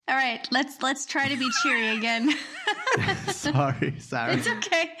All right, let's try to be cheery again. Sorry. It's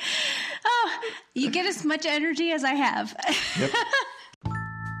okay. Oh, you get as much energy as I have. Yep.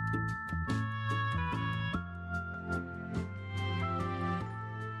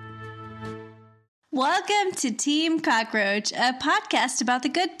 Welcome to Team Cockroach, a podcast about The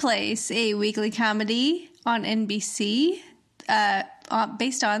Good Place, a weekly comedy on NBC,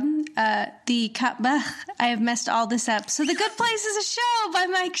 based on I have messed all this up. So The Good Place is a show by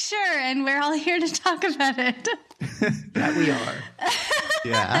Mike Schur, and we're all here to talk about it. That we are.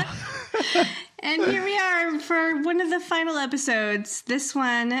 Yeah. And here we are for one of the final episodes. This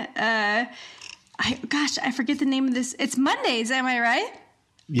one, I forget the name of this. It's Mondays, am I right?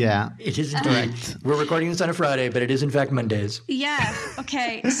 Yeah. It is correct. We're recording this on a Friday, but it is in fact Mondays. Yeah.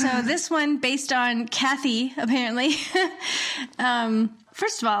 Okay. So this one based on Kathy, apparently.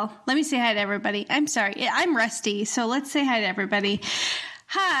 First of all, let me say hi to everybody. I'm sorry. I'm rusty. So let's say hi to everybody.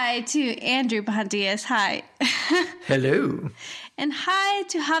 Hi to Andrew Bahantias. Hi. Hello. And hi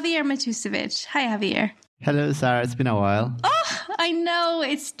to Javier Matusevic. Hi, Javier. Hello, Sarah. It's been a while. Oh, I know.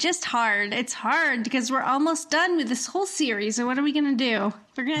 It's just hard. It's hard because we're almost done with this whole series. So what are we going to do?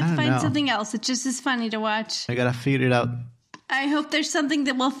 We're going to have to find something else. It's just as funny to watch. I gotta figure it out. I hope there's something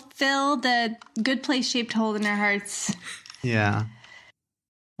that will fill the Good Place-shaped hole in our hearts. Yeah.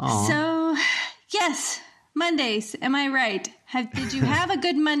 Aww. So, yes, Mondays. Am I right? Did you have a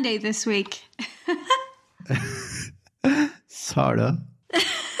good Monday this week? Sort of.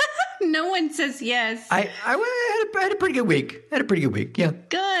 No one says yes. I had a pretty good week. Yeah.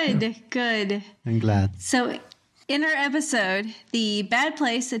 Good. I'm glad. So, in our episode, The Bad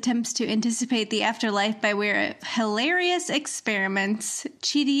Place attempts to anticipate the afterlife by way of hilarious experiments.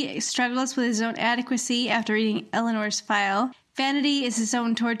 Chidi struggles with his own adequacy after reading Eleanor's file. Vanity is his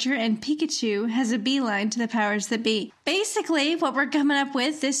own torture, and Pikachu has a beeline to the powers that be. Basically, what we're coming up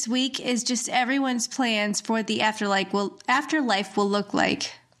with this week is just everyone's plans for what the afterlife will look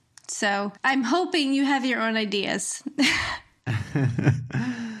like. So, I'm hoping you have your own ideas.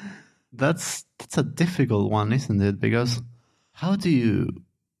 That's a difficult one, isn't it? Because how do you,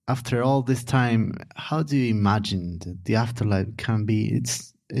 after all this time, how do you imagine that the afterlife can be?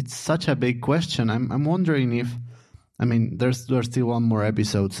 It's such a big question. I'm wondering if, there's still one more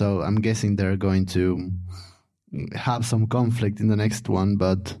episode, so I'm guessing they're going to have some conflict in the next one,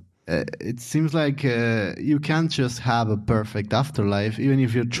 but it seems like you can't just have a perfect afterlife. Even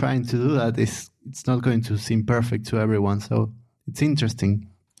if you're trying to do that, it's not going to seem perfect to everyone, so it's interesting.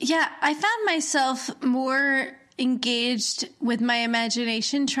 Yeah, I found myself more engaged with my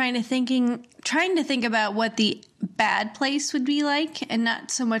imagination, trying to think about what the bad place would be like and not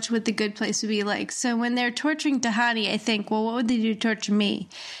so much what the good place would be like. So when they're torturing Tahani, I think, well, what would they do to torture me?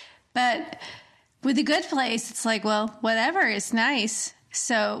 But with the good place, it's like, well, whatever, it's nice.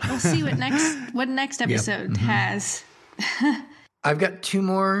 So we'll see what next episode has. I've got two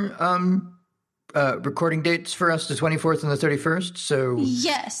more recording dates for us, the 24th and the 31st. So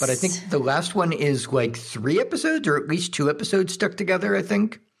yes. But I think the last one is like 3 episodes or at least 2 episodes stuck together, I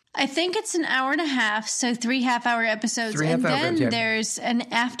think. I think it's an hour and a half, so 3 half-hour episodes. There's an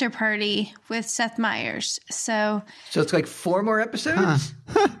after party with Seth Meyers. So it's like 4 more episodes?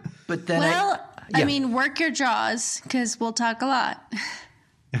 Huh. But then work your jaws because we'll talk a lot.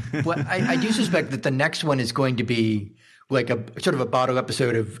 Well, I do suspect that the next one is going to be like a sort of a bottle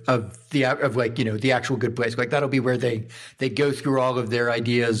episode of the actual Good Place. Like that'll be where they go through all of their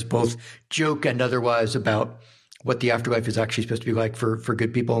ideas, both joke and otherwise, about what the afterlife is actually supposed to be like for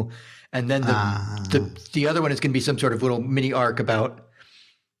good people. And then the other one is going to be some sort of little mini arc about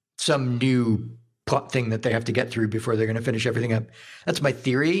some new plot thing that they have to get through before they're going to finish everything up. That's my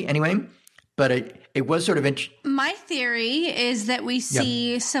theory anyway. But it was sort of interesting. My theory is that we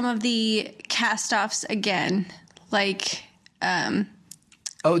see some of the cast-offs again. Like,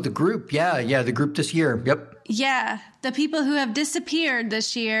 the group. Yeah, the group this year. Yep. Yeah, the people who have disappeared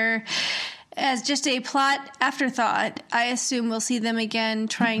this year as just a plot afterthought. I assume we'll see them again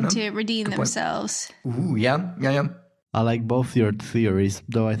trying to redeem themselves. Ooh, yeah. I like both your theories,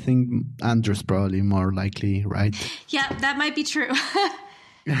 though I think Andrew's probably more likely, right? Yeah, that might be true.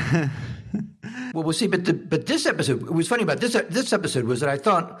 Well, we'll see. But this episode, what was funny about this episode was that I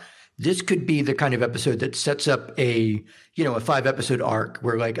thought this could be the kind of episode that sets up a 5-episode arc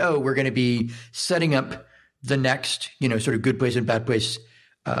where like, oh, we're going to be setting up the next, sort of Good Place and Bad Place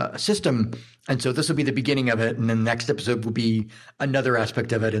system. And so this will be the beginning of it. And then the next episode will be another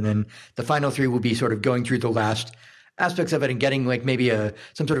aspect of it. And then the final 3 will be sort of going through the last aspects of it and getting like maybe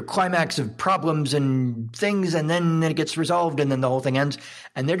some sort of climax of problems and things, and then it gets resolved and then the whole thing ends.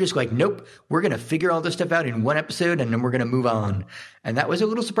 And they're just like, nope, we're going to figure all this stuff out in one episode and then we're going to move on. And that was a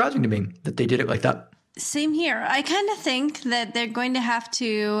little surprising to me that they did it like that. Same here. I kind of think that they're going to have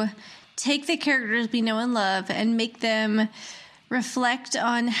to take the characters we know and love and make them reflect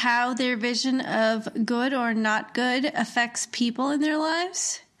on how their vision of good or not good affects people in their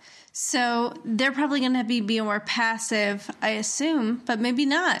lives. So they're probably going to be more passive, I assume, but maybe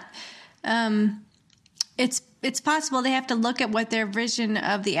not. It's possible they have to look at what their vision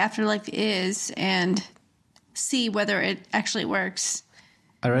of the afterlife is and see whether it actually works.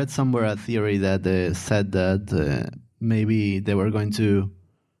 I read somewhere a theory that said that maybe they were going to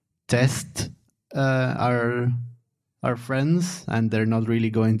test our friends, and they're not really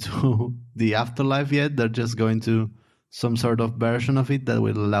going to the afterlife yet. They're just going to some sort of version of it that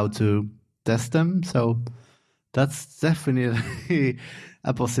will allow to test them. So that's definitely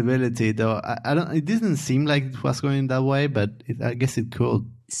a possibility, though. I don't. It didn't seem like it was going that way, but I guess it could.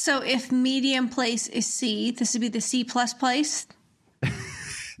 So if medium place is C, this would be the C plus place.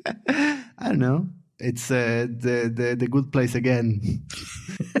 I don't know. It's the good place again,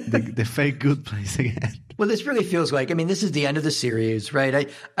 the fake good place again. Well, this really feels like, I mean, this is the end of the series, right?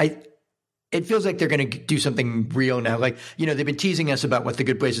 It feels like they're going to do something real now. Like, you know, they've been teasing us about what the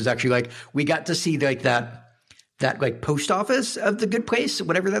Good Place is actually like. We got to see like that like post office of the Good Place,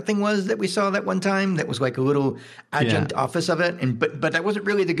 whatever that thing was that we saw that one time. That was like a little adjunct office of it, and but that wasn't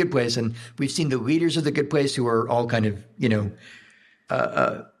really the Good Place. And we've seen the leaders of the Good Place who are all kind of, you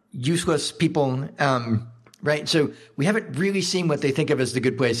know, useless people. Right. So we haven't really seen what they think of as the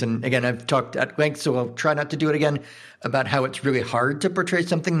Good Place. And again, I've talked at length, so I'll try not to do it again, about how it's really hard to portray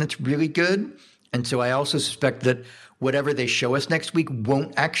something that's really good. And so I also suspect that whatever they show us next week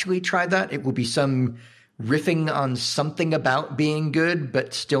won't actually try that. It will be some riffing on something about being good,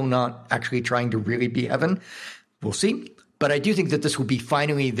 but still not actually trying to really be heaven. We'll see. But I do think that this will be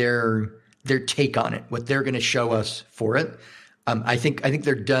finally their take on it, what they're going to show us for it. I think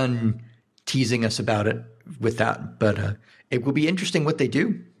they're done teasing us about it with that, but it will be interesting what they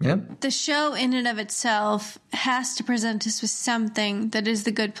do. Yeah. The show in and of itself has to present us with something that is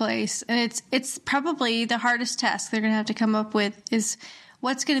the Good Place. And it's probably the hardest task they're going to have to come up with is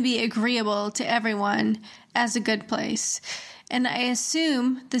what's going to be agreeable to everyone as a good place. And I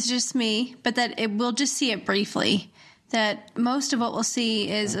assume, this is just me, but that we'll just see it briefly. That most of what we'll see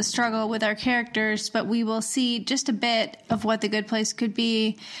is a struggle with our characters, but we will see just a bit of what the Good Place could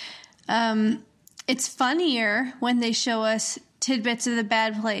be. It's funnier when they show us tidbits of the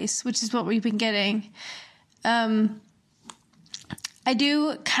Bad Place, which is what we've been getting. I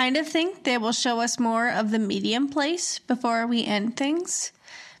do kind of think they will show us more of the Medium Place before we end things,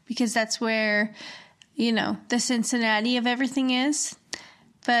 because that's where, you know, the Cincinnati of everything is.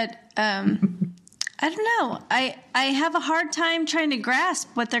 But I don't know. I have a hard time trying to grasp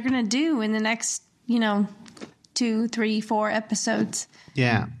what they're going to do in the next, 2, 3, 4 episodes.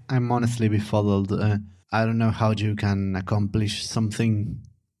 Yeah, I'm honestly befuddled. I don't know how you can accomplish something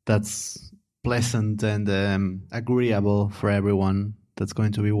that's pleasant and agreeable for everyone that's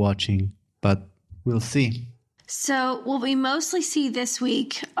going to be watching, but we'll see. So what we mostly see this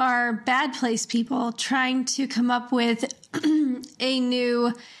week are Bad Place people trying to come up with a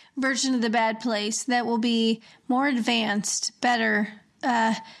new version of the Bad Place that will be more advanced, better,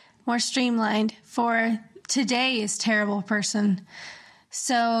 more streamlined for today's terrible person.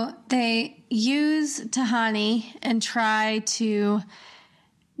 So they use Tahani and try to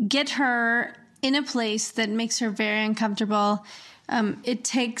get her in a place that makes her very uncomfortable. It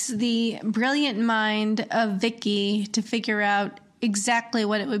takes the brilliant mind of Vicky to figure out exactly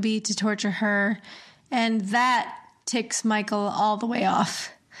what it would be to torture her, and that ticks Michael all the way off.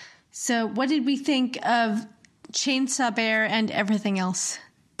 So what did we think of Chainsaw Bear and everything else?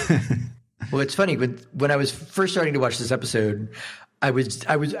 Well, it's funny. When I was first starting to watch this episode, I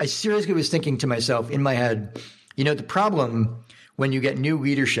seriously was thinking to myself in my head, the problem when you get new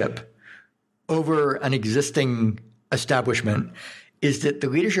leadership over an existing establishment is that the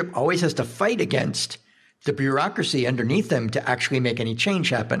leadership always has to fight against the bureaucracy underneath them to actually make any change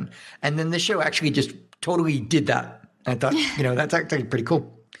happen. And then the show actually just totally did that. I thought, that's actually pretty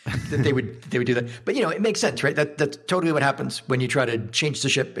cool that they would do that. But, it makes sense, right? That's totally what happens when you try to change the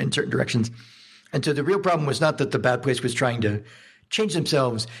ship in certain directions. And so the real problem was not that the Bad Place was trying to change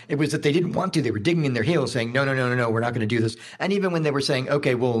themselves. It was that they didn't want to. They were digging in their heels saying, no, we're not going to do this. And even when they were saying,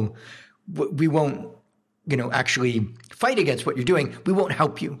 okay, well, we won't, actually fight against what you're doing, we won't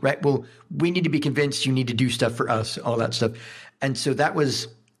help you, right? Well, we need to be convinced you need to do stuff for us, all that stuff. And so that was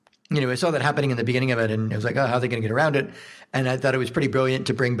I saw that happening in the beginning of it, and I was like, oh, how are they going to get around it? And I thought it was pretty brilliant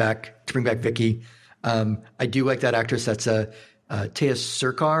to bring back Vicky. I do like that actress. That's Tia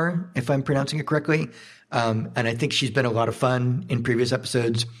Sircar, if I'm pronouncing it correctly. And I think she's been a lot of fun in previous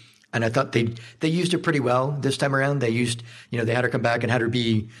episodes. And I thought they used her pretty well this time around. They used, they had her come back and had her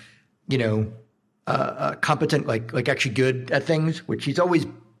be, competent, like actually good at things, which she's always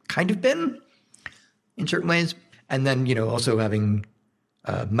kind of been in certain ways. And then, also having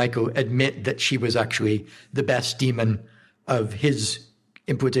Michael admit that she was actually the best demon of his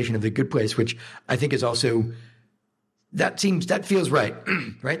implementation of The Good Place, which I think is also, that feels right,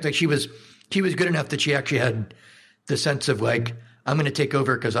 right? Like she was good enough that she actually had the sense of like, I'm going to take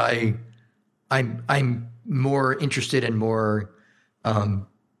over because I'm more interested and more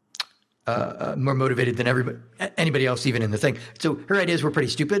motivated than anybody else, even in the thing. So her ideas were pretty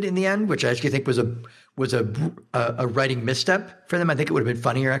stupid in the end, which I actually think was a writing misstep for them. I think it would have been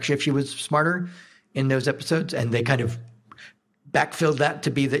funnier actually if she was smarter in those episodes, and they kind of backfilled that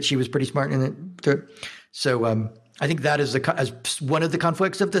to be that she was pretty smart in it. So I think that is as one of the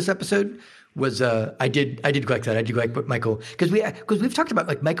conflicts of this episode was I did like that. I do like what Michael, because we've talked about,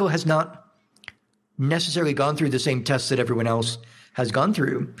 like, Michael has not necessarily gone through the same tests that everyone else has gone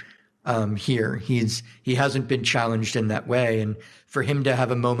through. Here he hasn't been challenged in that way, and for him to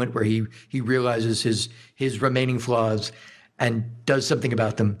have a moment where he realizes his remaining flaws and does something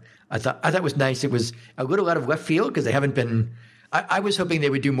about them, I thought was nice. It was a little out of left field because they haven't been. I was hoping they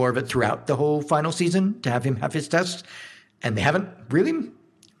would do more of it throughout the whole final season to have him have his tests, and they haven't really.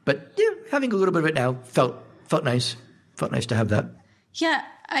 But yeah, having a little bit of it now felt nice. Felt nice to have that. Yeah,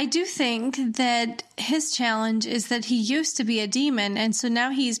 I do think that his challenge is that he used to be a demon, and so now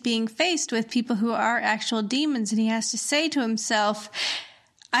he's being faced with people who are actual demons, and he has to say to himself,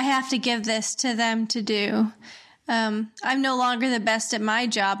 I have to give this to them to do. I'm no longer the best at my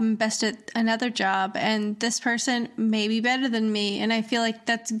job. I'm best at another job, and this person may be better than me, and I feel like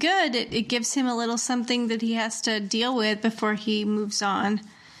that's good. It gives him a little something that he has to deal with before he moves on.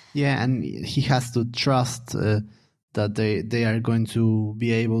 Yeah, and he has to trust that they are going to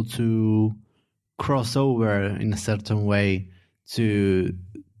be able to cross over in a certain way to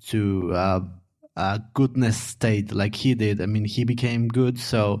a goodness state like he did. I mean, he became good,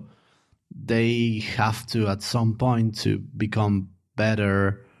 so they have to at some point to become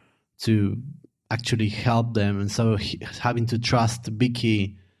better to actually help them. And so having to trust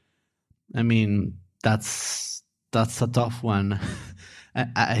Vicky, I mean, that's a tough one.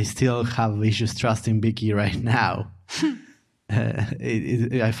 I still have issues trusting Vicky right now.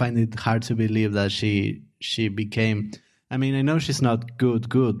 I find it hard to believe that she became. I mean, I know she's not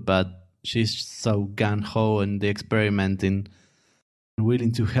good, but she's so gung-ho in the experimenting,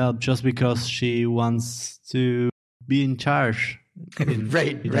 willing to help just because she wants to be in charge.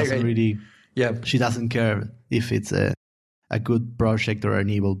 Right. Really. Yeah. She doesn't care if it's a good project or an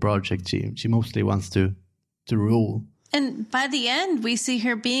evil project. She mostly wants to rule. And by the end, we see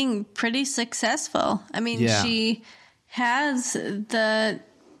her being pretty successful. I mean, She has the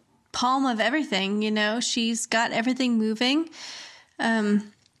palm of everything, She's got everything moving.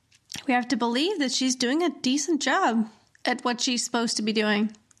 We have to believe that she's doing a decent job at what she's supposed to be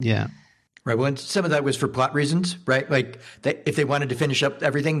doing. Yeah. Right. Well, and some of that was for plot reasons, right? Like, if they wanted to finish up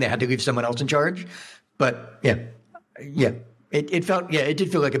everything, they had to leave someone else in charge. But yeah. It did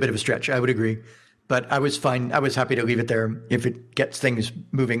feel like a bit of a stretch. I would agree. But I was fine. I was happy to leave it there if it gets things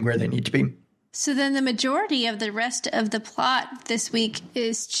moving where they need to be. So then the majority of the rest of the plot this week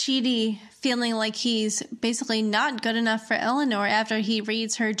is Chidi feeling like he's basically not good enough for Eleanor after he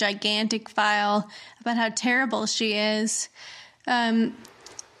reads her gigantic file about how terrible she is. I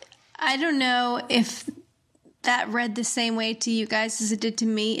don't know if that read the same way to you guys as it did to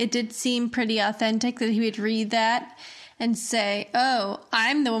me. It did seem pretty authentic that he would read that and say, oh,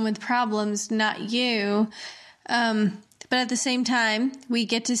 I'm the one with problems, not you. But at the same time, we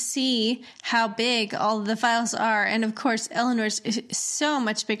get to see how big all of the files are. And of course, Eleanor's is so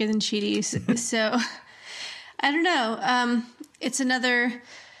much bigger than Chidi's. So I don't know. It's another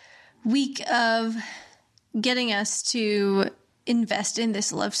week of getting us to invest in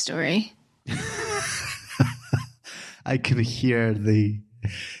this love story. I can hear the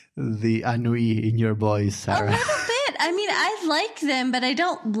ennui in your voice, Sarah. A little bit. I mean, I like them, but I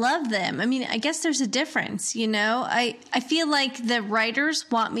don't love them. I mean, I guess there's a difference, I feel like the writers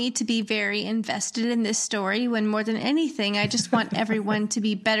want me to be very invested in this story when more than anything, I just want everyone to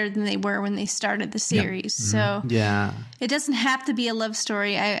be better than they were when they started the series. So it doesn't have to be a love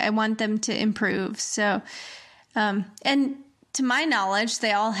story. I want them to improve. So, and to my knowledge,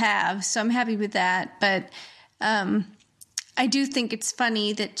 they all have. So I'm happy with that. But I I do think it's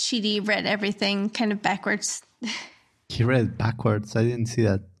funny that Chidi read everything kind of backwards. He read backwards. I didn't see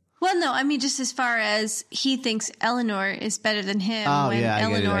that. Well, no, I mean, just as far as he thinks Eleanor is better than him when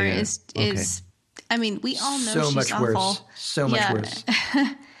Eleanor is I mean, we all know so she's much awful. Worse. So much worse.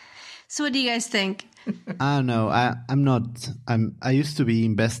 So what do you guys think? I don't know. I'm not. I used to be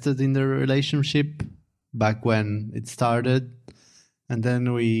invested in the relationship back when it started, and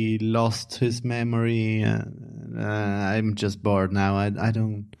then we lost his memory. I'm just bored now.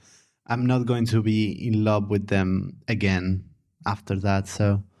 I'm not going to be in love with them again after that.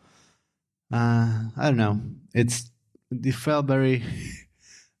 So I don't know. It felt very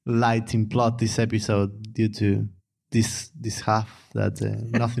light in plot this episode due to this half that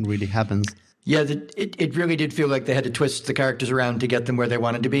nothing really happens. Yeah, it really did feel like they had to twist the characters around to get them where they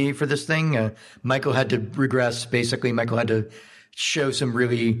wanted to be for this thing. Michael had to regress. Basically, Michael had to show some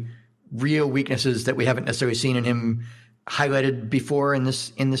really real weaknesses that we haven't necessarily seen in him highlighted before in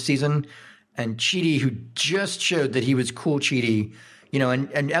this season. And Chidi, who just showed that he was cool Chidi,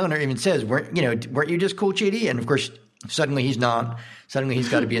 and Eleanor even says, weren't you just cool Chidi? And of course, suddenly he's not. Suddenly he's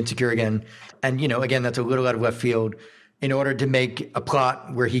got to be insecure again. And, again, that's a little out of left field. In order to make a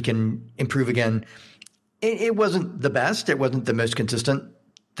plot where he can improve again, it wasn't the best. It wasn't the most consistent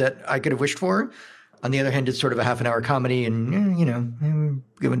that I could have wished for. On the other hand, it's sort of a half-an-hour comedy, and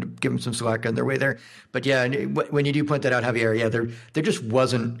give them some slack on their way there. But yeah, when you do point that out, Javier, yeah, there just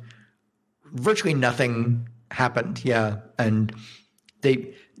wasn't virtually nothing happened. Yeah, and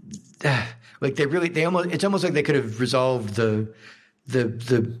it's almost like they could have resolved the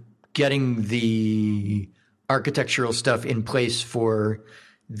getting the architectural stuff in place for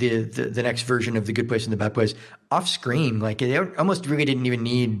the next version of The Good Place and the Bad Place off screen. Like they almost really didn't even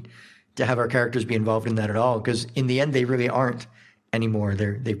need to have our characters be involved in that at all, because in the end they really aren't anymore.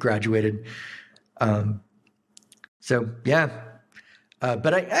 They've graduated. So yeah,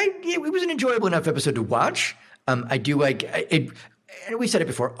 but it was an enjoyable enough episode to watch. I do like it. And we said it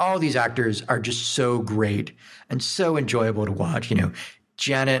before. All these actors are just so great and so enjoyable to watch.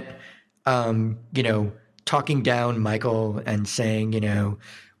 Janet, talking down Michael and saying,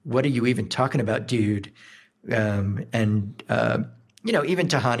 what are you even talking about, dude? And even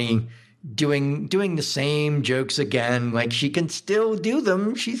Tahani doing the same jokes again. Like she can still do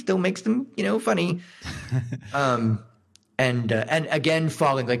them. She still makes them, funny. And again,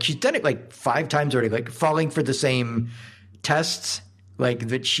 falling, like she's done it like 5 times already, like falling for the same tests, like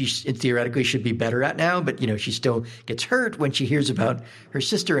that she theoretically should be better at now. But, she still gets hurt when she hears about her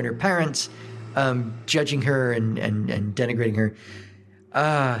sister and her parents judging her and denigrating her.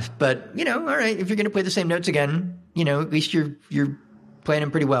 But, all right, if you're going to play the same notes again, at least you're playing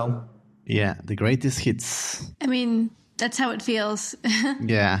them pretty well. Yeah, the greatest hits. I mean, that's how it feels.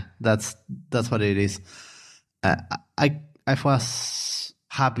 Yeah, that's what it is. I was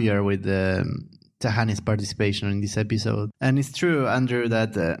happier with Tahani's participation in this episode. And it's true, Andrew,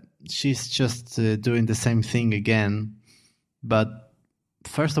 that she's just doing the same thing again. But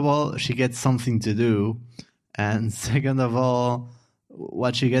first of all, she gets something to do. And second of all,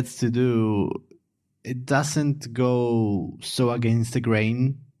 what she gets to do, it doesn't go so against the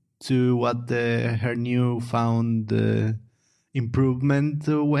grain to what her newfound improvement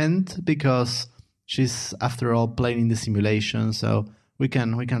went, because she's, after all, playing in the simulation. So we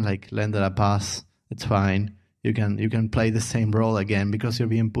can like lend her a pass. It's fine. You can play the same role again because you're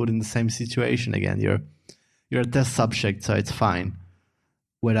being put in the same situation again. You're a test subject, so it's fine.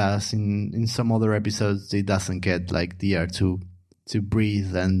 Whereas in some other episodes, it doesn't get like the air to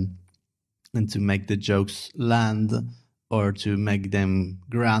breathe and to make the jokes land or to make them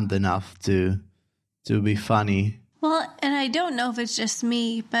grand enough to be funny. Well, and I don't know if it's just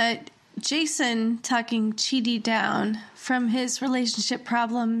me, but Jason talking Chidi down from his relationship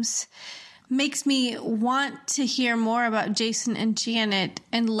problems makes me want to hear more about Jason and Janet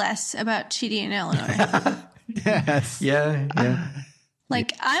and less about Chidi and Eleanor. Yes. Yeah.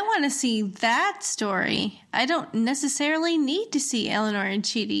 Like, I want to see that story. I don't necessarily need to see Eleanor and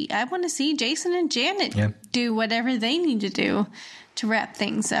Chidi. I want to see Jason and Janet do whatever they need to do to wrap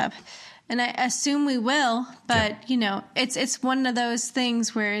things up. And I assume we will, but, it's one of those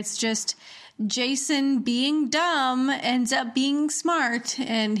things where it's just Jason being dumb ends up being smart,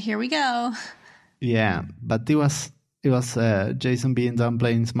 and here we go. Yeah, but it was Jason being dumb,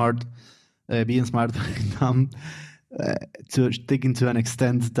 being smart, playing dumb, taken to an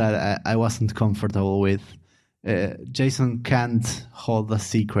extent that I wasn't comfortable with. Jason can't hold a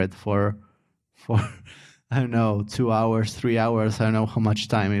secret for I don't know, 2 hours, 3 hours. I don't know how much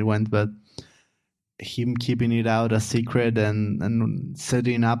time it went, but him keeping it out a secret and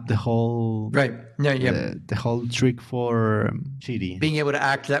setting up the whole Right. Yeah. the whole trick for Chidi. Being able to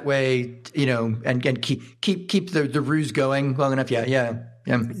act that way, and keep the ruse going long enough. Yeah.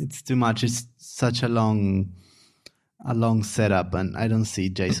 It's too much. It's such a long setup, and I don't see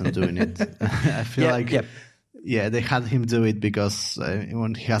Jason doing it. I feel they had him do it because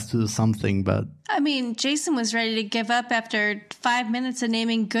he has to do something. But I mean, Jason was ready to give up after 5 minutes of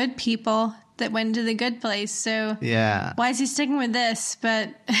naming good people that went to the good place. So why is he sticking with this? But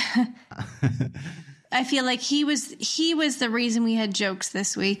I feel like he was the reason we had jokes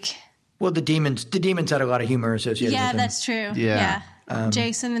this week. Well, the demons had a lot of humor associated with them. Yeah, that's true. Yeah.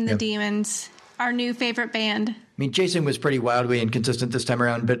 Jason and the Demons, our new favorite band. I mean, Jason was pretty wildly inconsistent this time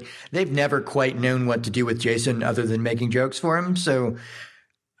around, but they've never quite known what to do with Jason other than making jokes for him. So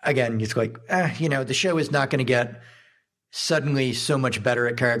again, it's like, the show is not going to get suddenly so much better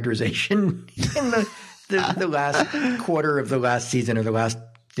at characterization in the last quarter of the last season or the last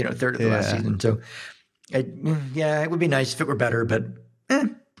third of the last season. So it would be nice if it were better, but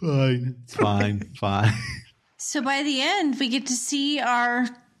fine. So by the end, we get to see our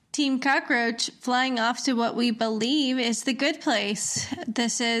Team Cockroach flying off to what we believe is the good place.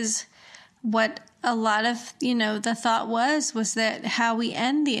 This is what a lot of, the thought was that how we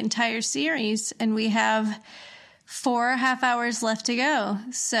end the entire series, and we have 4.5 hours left to go.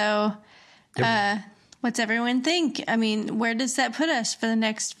 So what's everyone think? I mean, where does that put us for the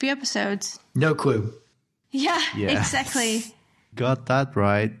next few episodes? No clue. Yeah, exactly. Got that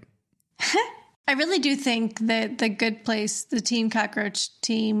right. I really do think that the good place, the Team Cockroach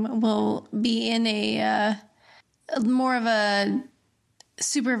team, will be in a more of a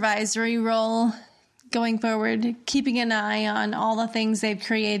supervisory role going forward, keeping an eye on all the things they've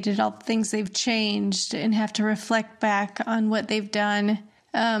created, all the things they've changed, and have to reflect back on what they've done.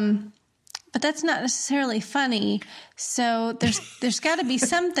 But that's not necessarily funny. So there's got to be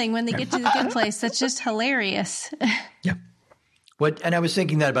something when they get to the good place that's just hilarious. Yeah. And I was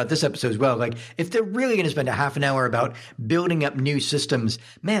thinking that about this episode as well. Like, if they're really going to spend a half an hour about building up new systems,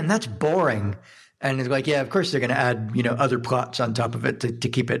 man, that's boring. And it's like, yeah, of course they're going to add, other plots on top of it to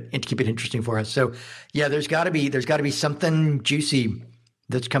keep it interesting for us. So, yeah, there's got to be something juicy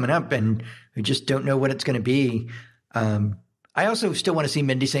that's coming up, and we just don't know what it's going to be. I also still want to see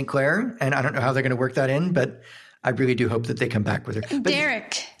Mindy St. Clair, and I don't know how they're going to work that in, but I really do hope that they come back with her. And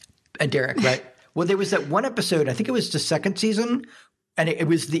Derek, right? Well, there was that one episode, I think it was the second season, and it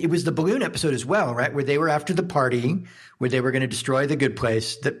was the balloon episode as well, right? Where they were after the party, where they were going to destroy the good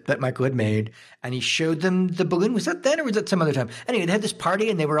place that Michael had made, and he showed them the balloon. Was that then, or was that some other time? Anyway, they had this party,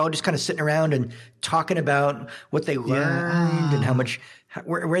 and they were all just kind of sitting around and talking about what they learned and how much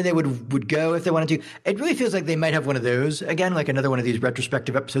where they would go if they wanted to. It really feels like they might have one of those again, like another one of these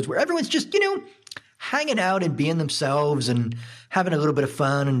retrospective episodes where everyone's just hanging out and being themselves and having a little bit of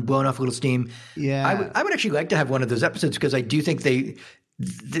fun and blowing off a little steam. Yeah, I would actually like to have one of those episodes because I do think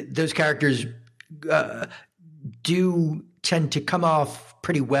those characters do tend to come off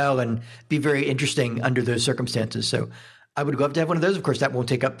pretty well and be very interesting under those circumstances. So I would love to have one of those. Of course, that won't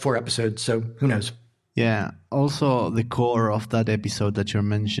take up 4 episodes, so who knows? Yeah. Also, the core of that episode that you're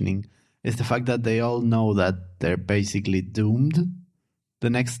mentioning is the fact that they all know that they're basically doomed the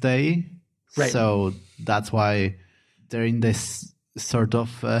next day. Right. So that's why they're in this sort of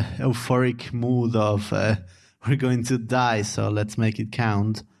euphoric mood of we're going to die, so let's make it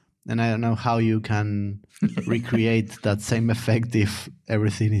count. And I don't know how you can recreate that same effect if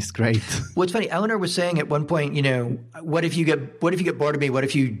everything is great. Well, it's funny. Eleanor was saying at one point, what if you get bored of me? What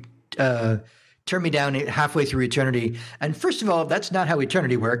if you turn me down halfway through eternity? And first of all, that's not how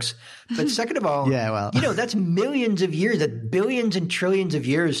eternity works. But second of all, that's millions of years, that billions and trillions of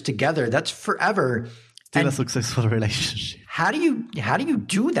years together. That's forever. Still a successful relationship. How do you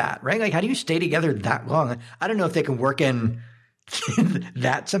do that, right? Like, how do you stay together that long? I don't know if they can work in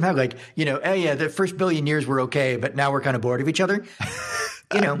that somehow. Like, the first billion years were okay, but now we're kind of bored of each other.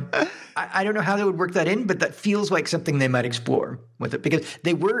 I don't know how they would work that in, but that feels like something they might explore with it, because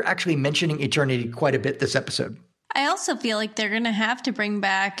they were actually mentioning eternity quite a bit this episode. I also feel like they're going to have to bring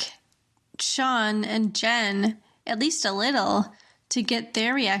back Sean and Jen at least a little to get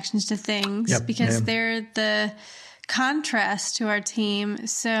their reactions to things, because they're the contrast to our team.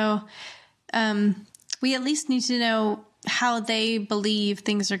 So we at least need to know how they believe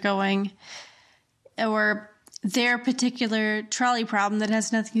things are going, or their particular trolley problem that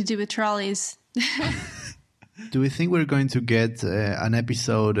has nothing to do with trolleys. Do we think we're going to get an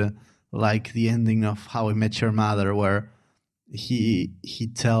episode like the ending of How I Met Your Mother, where he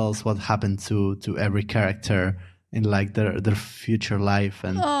tells what happened to every character in like their future life?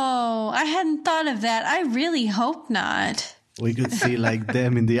 And oh, I hadn't thought of that. I really hope not. We could see like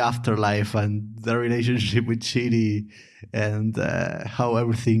them in the afterlife and their relationship with Chidi and how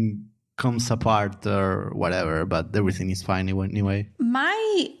everything comes apart or whatever, but everything is fine anyway.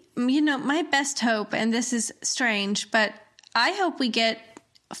 My best hope, and this is strange, but I hope we get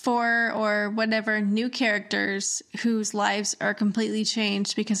 4 or whatever new characters whose lives are completely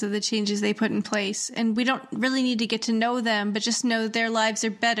changed because of the changes they put in place. And we don't really need to get to know them, but just know their lives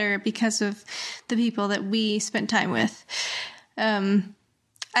are better because of the people that we spent time with. I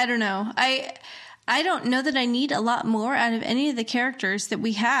don't know. I don't know that I need a lot more out of any of the characters that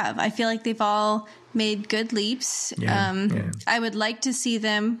we have. I feel like they've all made good leaps. I would like to see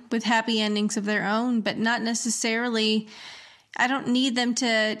them with happy endings of their own, but not necessarily. I don't need them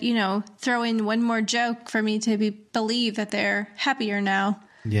to, throw in one more joke for me to believe that they're happier now.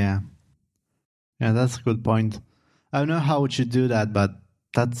 Yeah, that's a good point. I don't know how we should do that, but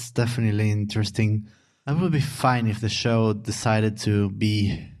that's definitely interesting. It would be fine if the show decided to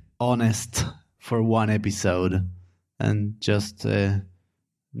be honest for one episode and just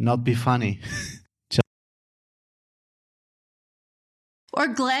not be funny. Or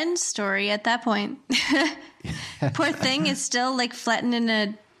Glenn's story at that point. Poor thing is still like flattened in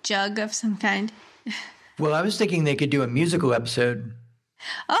a jug of some kind. Well, I was thinking they could do a musical episode.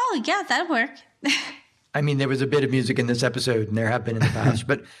 Oh, yeah, that'd work. I mean, there was a bit of music in this episode, and there have been in the past,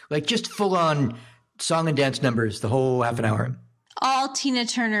 but like just full on song and dance numbers the whole half an hour. All Tina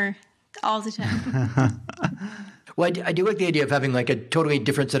Turner, all the time. Well, I do like the idea of having like a totally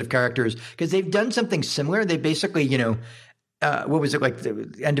different set of characters because they've done something similar. They basically, what was it, like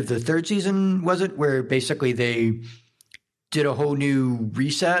the end of the 3rd season, was it, where basically they did a whole new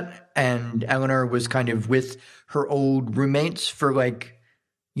reset and Eleanor was kind of with her old roommates for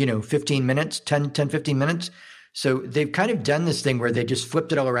 15 minutes, 15 minutes. So they've kind of done this thing where they just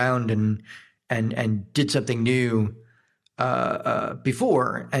flipped it all around and did something new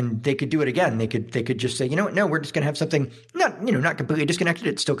before, and they could do it again. They could just say, no, we're just going to have something not completely disconnected.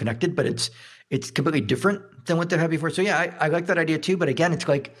 It's still connected, but it's completely different than what they've had before. So yeah, I like that idea too. But again, it's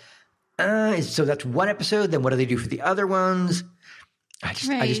like, so that's one episode. Then what do they do for the other ones? I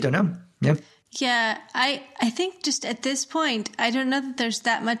just don't know. Yeah. Yeah, I think just at this point, I don't know that there's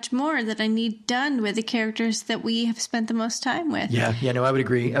that much more that I need done with the characters that we have spent the most time with. Yeah, no, I would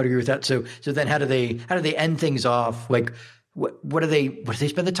agree. I would agree with that. So then how do they end things off? Like, what do they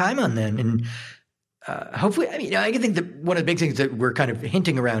spend the time on then? And hopefully, I think that one of the big things that we're kind of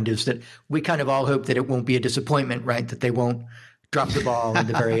hinting around is that we kind of all hope that it won't be a disappointment, right? That they won't drop the ball at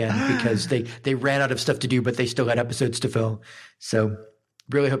the very end because they ran out of stuff to do, but they still had episodes to fill. So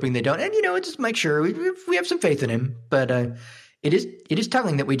really hoping they don't. And, just make sure we have some faith in him. But it is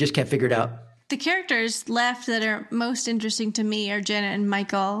telling that we just can't figure it out. The characters left that are most interesting to me are Janet and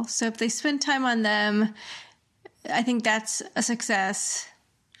Michael. So if they spend time on them, I think that's a success.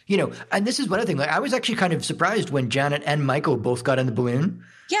 And this is one other thing. Like, I was actually kind of surprised when Janet and Michael both got in the balloon.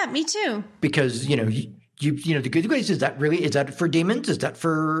 Yeah, me too. Because, the Good Place, is that for Demons? Is that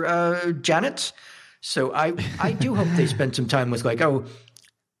for Janet? So I do hope they spend some time with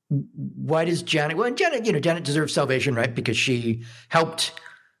why does Janet? Well, Janet deserves salvation, right? Because she helped,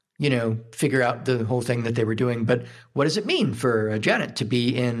 figure out the whole thing that they were doing. But what does it mean for Janet to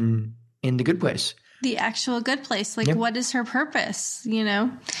be in the Good Place? The actual Good Place. Like, What is her purpose?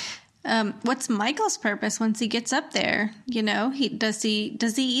 What's Michael's purpose once he gets up there? Does he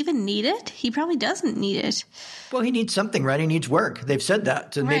even need it? He probably doesn't need it. Well, he needs something, right? He needs work. They've said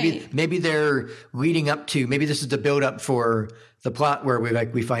that. So maybe they're leading up to, maybe this is the build up for the plot where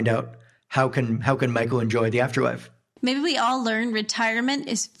we find out how can Michael enjoy the afterlife. Maybe we all learn retirement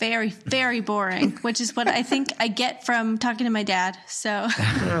is very, very boring, which is what I think I get from talking to my dad. So.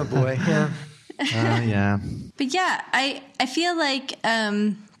 Oh boy, yeah. Yeah. But yeah, I feel like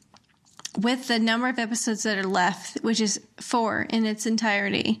with the number of episodes that are left, which is 4 in its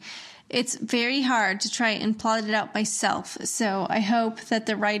entirety, it's very hard to try and plot it out myself. So I hope that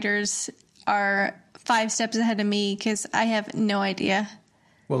the writers are 5 steps ahead of me because I have no idea.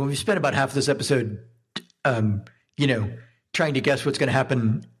 Well, we've spent about half this episode, trying to guess what's going to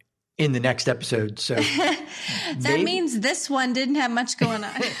happen in the next episode. So that means this one didn't have much going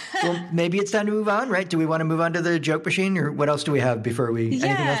on. Well, maybe it's time to move on, right? Do we want to move on to the joke machine, or what else do we have before we? Anything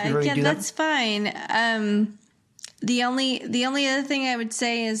else before we do that? Yeah, that's fine. The only other thing I would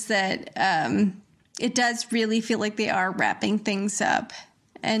say is that it does really feel like they are wrapping things up,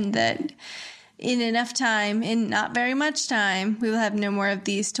 and that in enough time, in not very much time, we will have no more of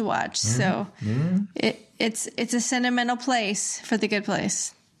these to watch. So it's a sentimental place for the Good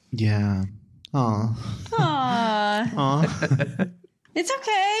Place. Yeah. Aww. Aww. It's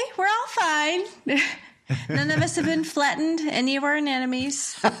okay. We're all fine. None of us have been flattened, any of our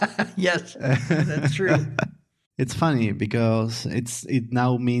enemies. Yes, that's true. It's funny because it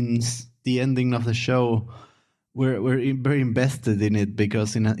now means the ending of the show. We're very invested in it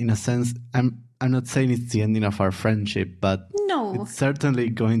because in a sense, I'm not saying it's the ending of our friendship, but No. it's certainly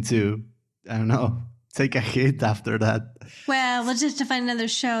going to, I don't know, take a hit after that. Well, we'll just have to find another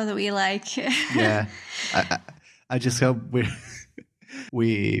show that we like. Yeah, I just hope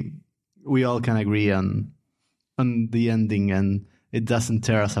we all can agree on the ending and it doesn't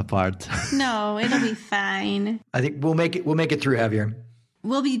tear us apart. No, it'll be fine. I think we'll make it through, Javier.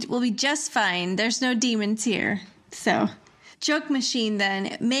 We'll be just fine. There's no demons here. So, joke machine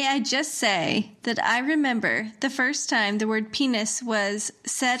then. May I just say that I remember the first time the word penis was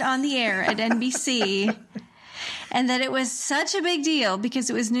said on the air at NBC and that it was such a big deal because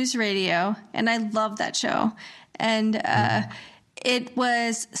it was news radio and I loved that show. And it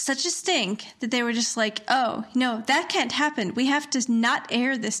was such a stink that they were just like, oh, no, that can't happen. We have to not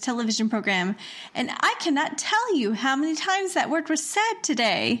air this television program. And I cannot tell you how many times that word was said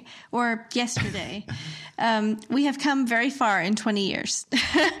today or yesterday. We have come very far in 20 years.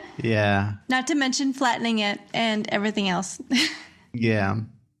 Yeah. Not to mention flattening it and everything else. Yeah.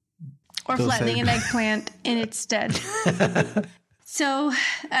 Or Those flattening are- an eggplant in its stead. So,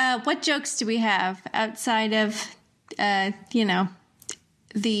 what jokes do we have outside of,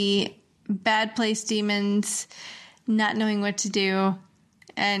 the bad place demons not knowing what to do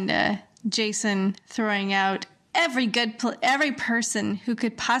and Jason throwing out every person who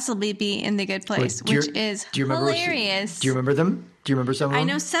could possibly be in the good place, Do you- which is do you remember- hilarious. Do you remember them? Do you remember some of them? I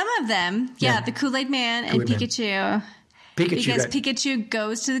know some of them. Yeah, Yeah. the Kool-Aid Man and Kool-Aid Man. Pikachu. Pikachu. Because Right. Pikachu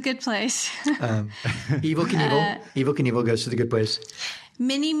goes to the good place. Evil Knievel. Evil Knievel goes to the good place.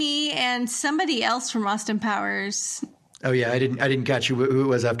 Mini-Me and somebody else from Austin Powers. Oh yeah, I didn't catch who it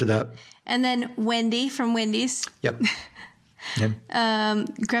was after that. And then Wendy from Wendy's. Yep. Yeah.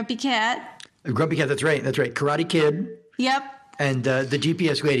 Grumpy Cat. Grumpy Cat. That's right. Karate Kid Yep, and the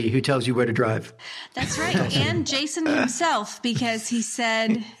GPS lady who tells you where to drive. that's right. And Jason himself, because he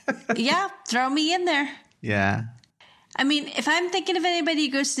said, yeah, throw me in there. Yeah. I mean, if I'm thinking of anybody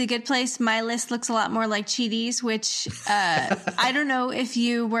who goes to the good place, my list looks a lot more like Cheaties, which I don't know if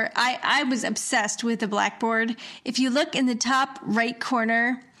you were. I was obsessed with the blackboard. If you look in the top right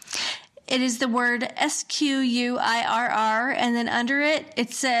corner, it is the word SQUIRR, and then under it,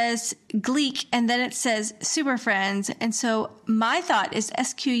 it says Gleek, and then it says Super Friends. And so my thought is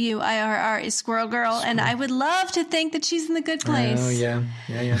SQUIRR is Squirrel Girl, and I would love to think that she's in the good place. Oh yeah.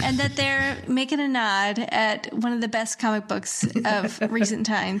 And that they're making a nod at one of the best comic books of recent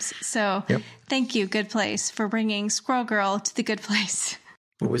times. So Thank you, Good Place, for bringing Squirrel Girl to the good place.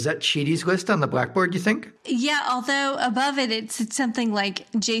 Was that Cheaty's list on the blackboard, you think? Yeah, although above it, it's something like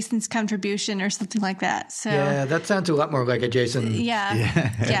Jason's contribution or something like that. So Yeah, that sounds a lot more like a Jason.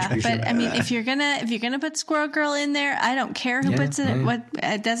 yeah. But I mean, if you're gonna put Squirrel Girl in there, I don't care who puts it.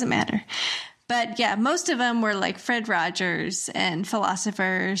 It doesn't matter. But yeah, most of them were like Fred Rogers and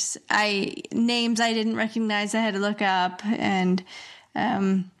philosophers. Names I didn't recognize, I had to look up, and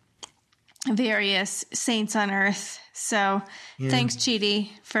various saints on earth. So thanks, Cheaty,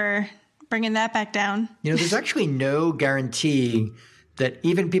 for bringing that back down. You know, there's actually no guarantee that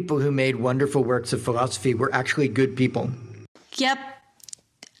even people who made wonderful works of philosophy were actually good people. Yep.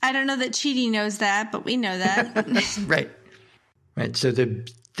 I don't know that Cheaty knows that, but we know that. Right. So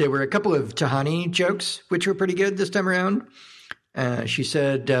there were a couple of Tahani jokes, which were pretty good this time around. She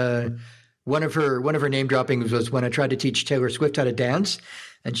said one of her name droppings was when I tried to teach Taylor Swift how to dance.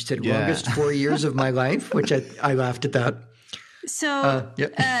 And she said, longest 4 years of my life, which I laughed at that. So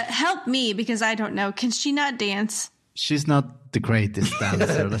help me, because I don't know. Can she not dance? She's not the greatest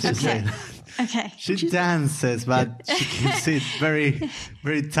dancer, let's just say that. Okay. She dances, but she keeps it very,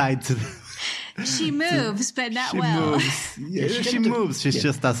 very tight to the... She moves, but not She well. moves. Yeah, she moves. She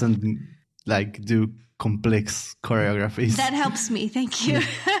just doesn't do complex choreographies. That helps me. Thank you.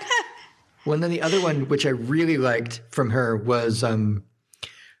 Well, and then the other one, which I really liked from her, was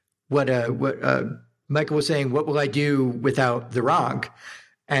what Michael was saying, what will I do without The Rock?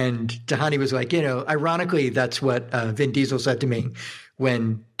 And Tahani was like, ironically, that's what Vin Diesel said to me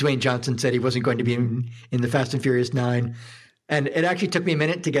when Dwayne Johnson said he wasn't going to be in the Fast and Furious 9. And it actually took me a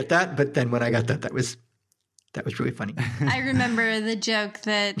minute to get that. But then when I got that was really funny. I remember the joke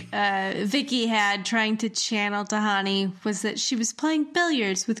that Vicky had trying to channel Tahani was that she was playing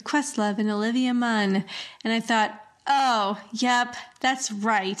billiards with Questlove and Olivia Munn. And I thought, oh, yep, that's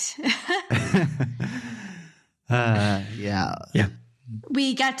right. Yeah. Yeah.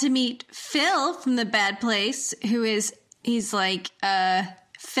 We got to meet Phil from The Bad Place, who is he's like,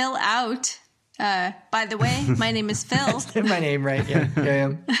 Phil out. By the way, my name is Phil. My name, right?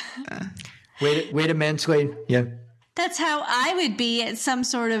 Yeah. Way to mansplain. Yeah. That's how I would be at some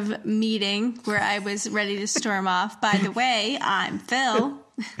sort of meeting where I was ready to storm off. By the way, I'm Phil.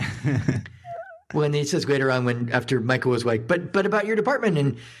 Well, and he says later on after Michael was like, but about your department,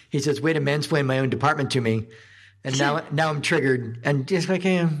 and he says, way to mansplain my own department to me. And now I'm triggered. And just like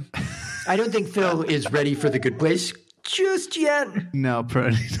I don't think Phil is ready for the Good Place just yet. No,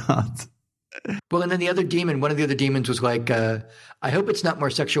 probably not. Well, and then one of the other demons was like, I hope it's not more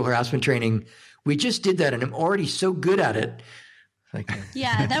sexual harassment training. We just did that and I'm already so good at it. Like,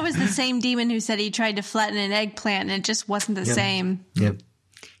 yeah, that was the same demon who said he tried to flatten an eggplant and it just wasn't the same. Yeah.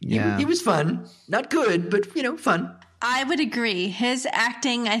 He was fun. Not good, but, fun. I would agree. His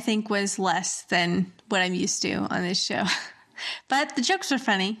acting, I think, was less than what I'm used to on this show. But the jokes were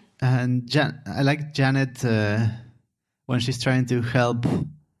funny. And I like Janet when she's trying to help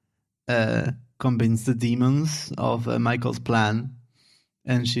convince the demons of Michael's plan.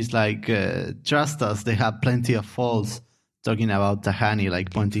 And she's like, trust us, they have plenty of faults, talking about Tahani,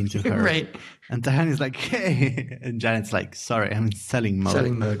 like pointing to her. Right. And Tahani's like, hey. And Janet's like, sorry, I'm in selling mode.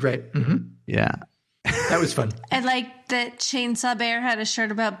 Selling mode, right. Mm-hmm. Yeah. That was fun. I like that Chainsaw Bear had a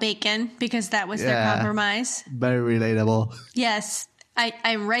shirt about bacon because that was their compromise. Very relatable. Yes.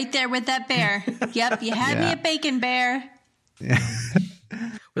 I'm right there with that bear. Yep, you had me at Bacon Bear. Yeah.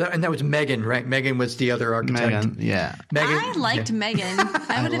 And that was Megan, right? Megan was the other architect. Megan, yeah. Megan, I liked Megan.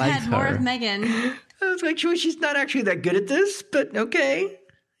 I would have had more of Megan. I was like, sure, she's not actually that good at this, but okay.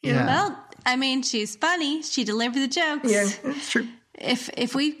 Yeah. Well, I mean, she's funny. She delivered the jokes. Yeah, that's true.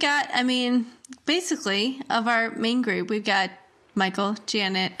 If we've got, basically, of our main group, we've got Michael,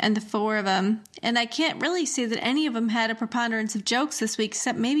 Janet, and the four of them. And I can't really say that any of them had a preponderance of jokes this week,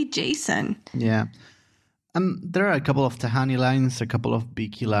 except maybe Jason. Yeah. There are a couple of Tahani lines, a couple of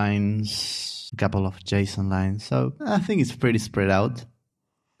Beaky lines, a couple of Jason lines. So I think it's pretty spread out.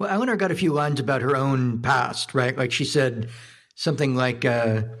 Well, Eleanor got a few lines about her own past, right? Like she said something like,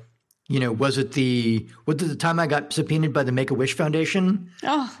 was it the time I got subpoenaed by the Make-A-Wish Foundation?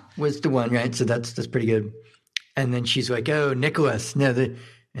 Oh. Was the one, right? So that's pretty good. And then she's like, oh, Nicholas. No,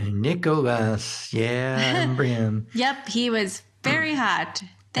 Nicholas. Yeah, I remember him. Yep, he was very hot.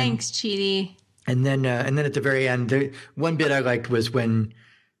 Thanks, Chidi. And then at the very end, one bit I liked was when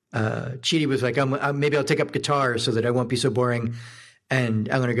Chidi was like, maybe I'll take up guitar so that I won't be so boring. And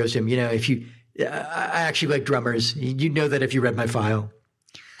Eleanor goes to him, I actually like drummers. You'd know that if you read my file.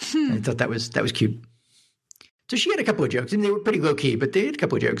 I thought that was cute. So she had a couple of jokes, and they were pretty low key, but they had a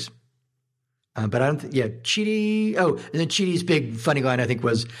couple of jokes. But I don't Chidi. Oh, and then Chidi's big funny line, I think,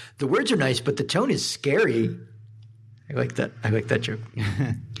 was the words are nice, but the tone is scary. I like that joke.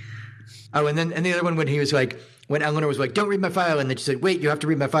 Oh, and the other one when Eleanor was like, don't read my file. And then she said, wait, you have to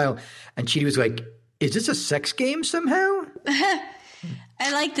read my file. And Chidi was like, is this a sex game somehow?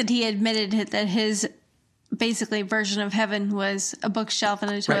 I like that he admitted that his basically version of heaven was a bookshelf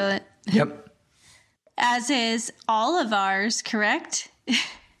and a toilet. Right. Yep. As is all of ours, correct?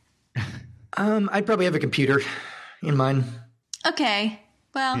 I'd probably have a computer in mine. Okay.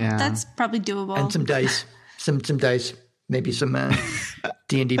 Well, that's probably doable. And some dice. Some dice. Maybe some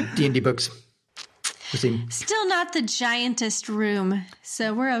D&D books. We'll see. Still not the giantest room,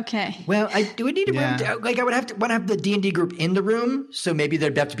 so we're okay. Well, I would need a room. I would want to have the D&D group in the room, so maybe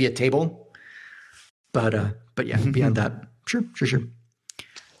there'd have to be a table. But yeah, beyond that, sure.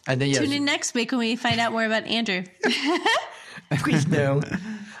 And then tune in next week when we find out more about Andrew. Please no.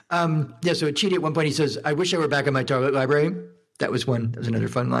 So Chidi at one point he says, "I wish I were back in my toilet library." That was another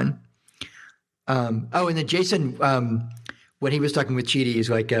fun line. And then Jason, when he was talking with Chidi,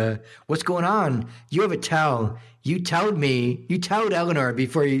 he's like, what's going on? You have a towel. You towed Eleanor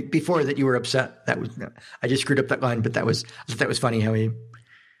before that you were upset. I just screwed up that line, but I thought that was funny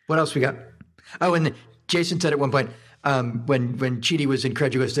what else we got? Oh, and Jason said at one point, when Chidi was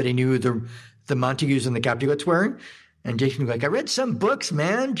incredulous that he knew who the Montagues and the Capulets were, and Jason was like, I read some books,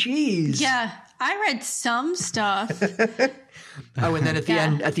 man. Jeez. Yeah, I read some stuff. Oh, and then at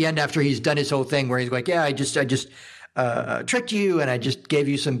the end, after he's done his whole thing where he's like, yeah, I just tricked you and I just gave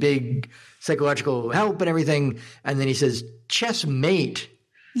you some big psychological help and everything. And then he says, chess mate.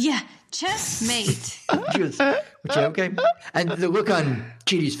 Yeah, chess mate. Which, okay. And the look on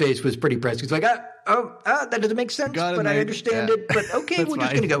Chidi's face was pretty impressive. He's like, that doesn't make sense, but I understand it. But okay, we're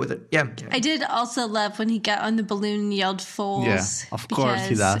just going to go with it. Yeah. I did also love when he got on the balloon and yelled fools. Yeah, of course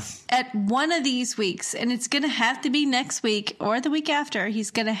he does. At one of these weeks, and it's going to have to be next week or the week after,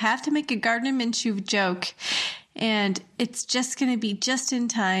 he's going to have to make a Gardner Minshew joke. And it's just going to be just in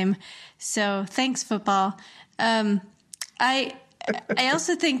time. So thanks, football. I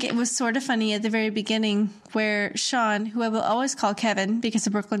also think it was sort of funny at the very beginning where Sean, who I will always call Kevin because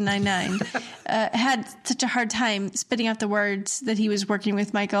of Brooklyn Nine-Nine, had such a hard time spitting out the words that he was working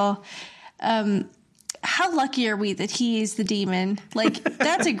with Michael. How lucky are we that he is the demon? Like,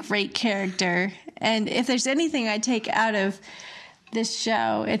 that's a great character. And if there's anything I take out of this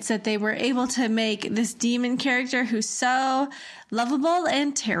show, it's that they were able to make this demon character who's so lovable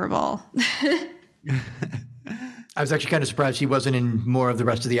and terrible. I was actually kind of surprised he wasn't in more of the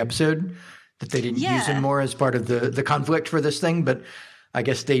rest of the episode, that they didn't use him more as part of the conflict for this thing. But I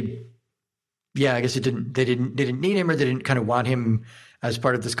guess they didn't need him, or they didn't kind of want him as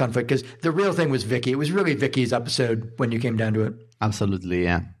part of this conflict, because the real thing was Vicky. It was really Vicky's episode when you came down to it. Absolutely,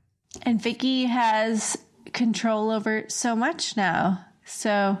 yeah. And Vicky has control over so much now.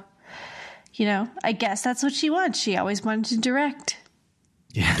 So, you know, I guess that's what she wants. She always wanted to direct.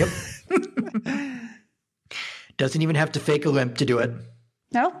 Yeah. Yep. Doesn't even have to fake a limp to do it.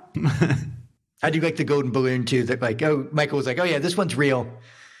 No. I do like the golden balloon too. That like, Michael was like, oh yeah, this one's real,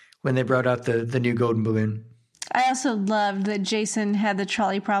 when they brought out the new golden balloon. I also loved that Jason had the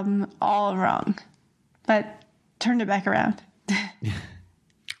trolley problem all wrong, but turned it back around.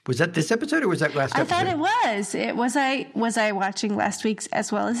 Was that this episode or was that last episode? I thought it was. Was I watching last week's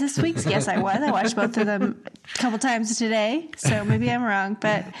as well as this week's? Yes, I was. I watched both of them a couple times today, so maybe I'm wrong.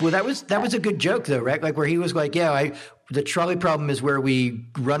 But well, that was a good joke though, right? Like where he was like, "Yeah, the trolley problem is where we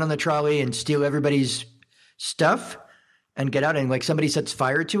run on the trolley and steal everybody's stuff and get out, and like somebody sets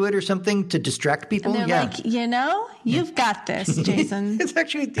fire to it or something to distract people." And they're like, you've got this, Jason. It's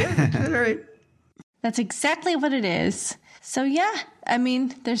actually that's all right. That's exactly what it is. So yeah, I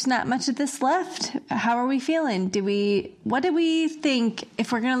mean, there's not much of this left. How are we feeling? What do we think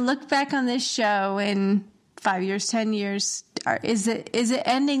if we're going to look back on this show in 5 years, 10 years? Is it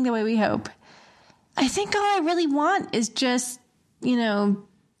ending the way we hope? I think all I really want is just,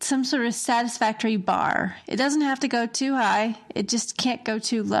 some sort of satisfactory bar. It doesn't have to go too high. It just can't go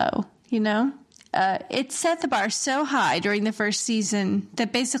too low, It set the bar so high during the first season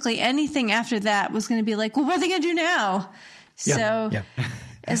that basically anything after that was going to be like, well, what are they going to do now? Yeah, so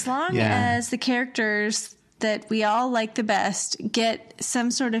as long as the characters that we all like the best get some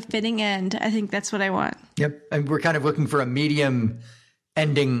sort of fitting end, I think that's what I want. Yep. And we're kind of looking for a medium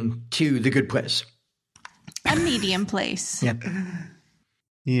ending to The Good Place. A medium place. Yeah.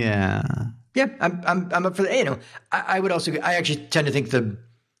 Yeah. Yeah. I'm up for that. I would also, I actually tend to think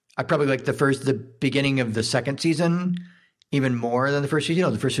I probably like the beginning of the second season even more than the first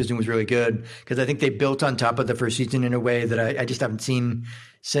season. The first season was really good because I think they built on top of the first season in a way that I just haven't seen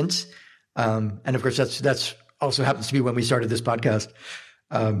since. And of course, that's also happens to be when we started this podcast.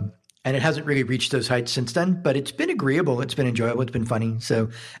 And it hasn't really reached those heights since then, but it's been agreeable. It's been enjoyable. It's been funny. So,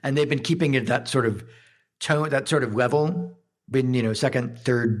 and they've been keeping it that sort of tone, that sort of level, been, second,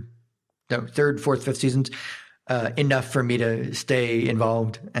 third, fourth, fifth seasons. Enough for me to stay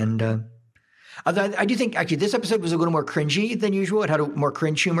involved. And I do think actually this episode was a little more cringy than usual. It had a more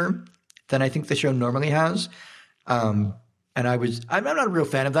cringe humor than I think the show normally has. And I'm not a real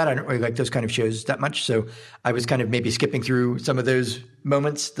fan of that. I don't really like those kind of shows that much. So I was kind of maybe skipping through some of those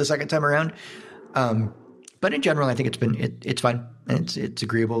moments the second time around. But in general, I think it's fun and it's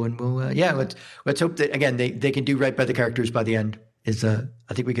agreeable. And we'll, let's hope that again, they can do right by the characters by the end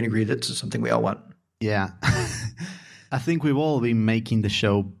I think we can agree that's something we all want. Yeah. I think we've all been making the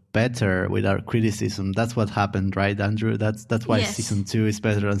show better with our criticism. That's what happened, right, Andrew? That's why season 2 is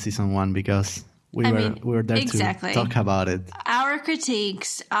better than season 1, because we were there to talk about it. Our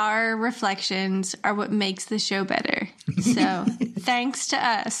critiques, our reflections are what makes the show better. So thanks to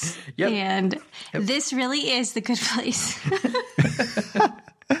us. Yep. And this really is The Good Place.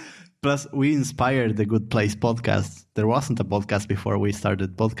 Plus, we inspired the Good Place podcast. There wasn't a podcast before we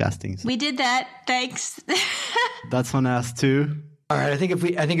started podcasting. So. We did that. Thanks. That's on us too. All right. I think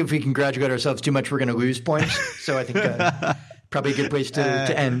if we congratulate ourselves too much, we're going to lose points. So I think probably a good place to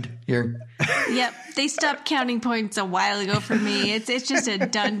end here. Yep. They stopped counting points a while ago for me. It's just a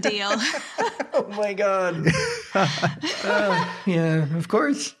done deal. Oh my God. Yeah, of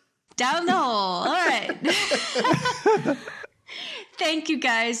course. Down the hole. All right. Thank you,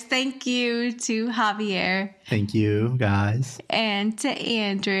 guys. Thank you to Javier. Thank you, guys. And to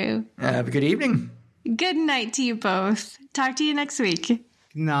Andrew. Have a good evening. Good night to you both. Talk to you next week. Good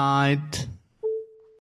night.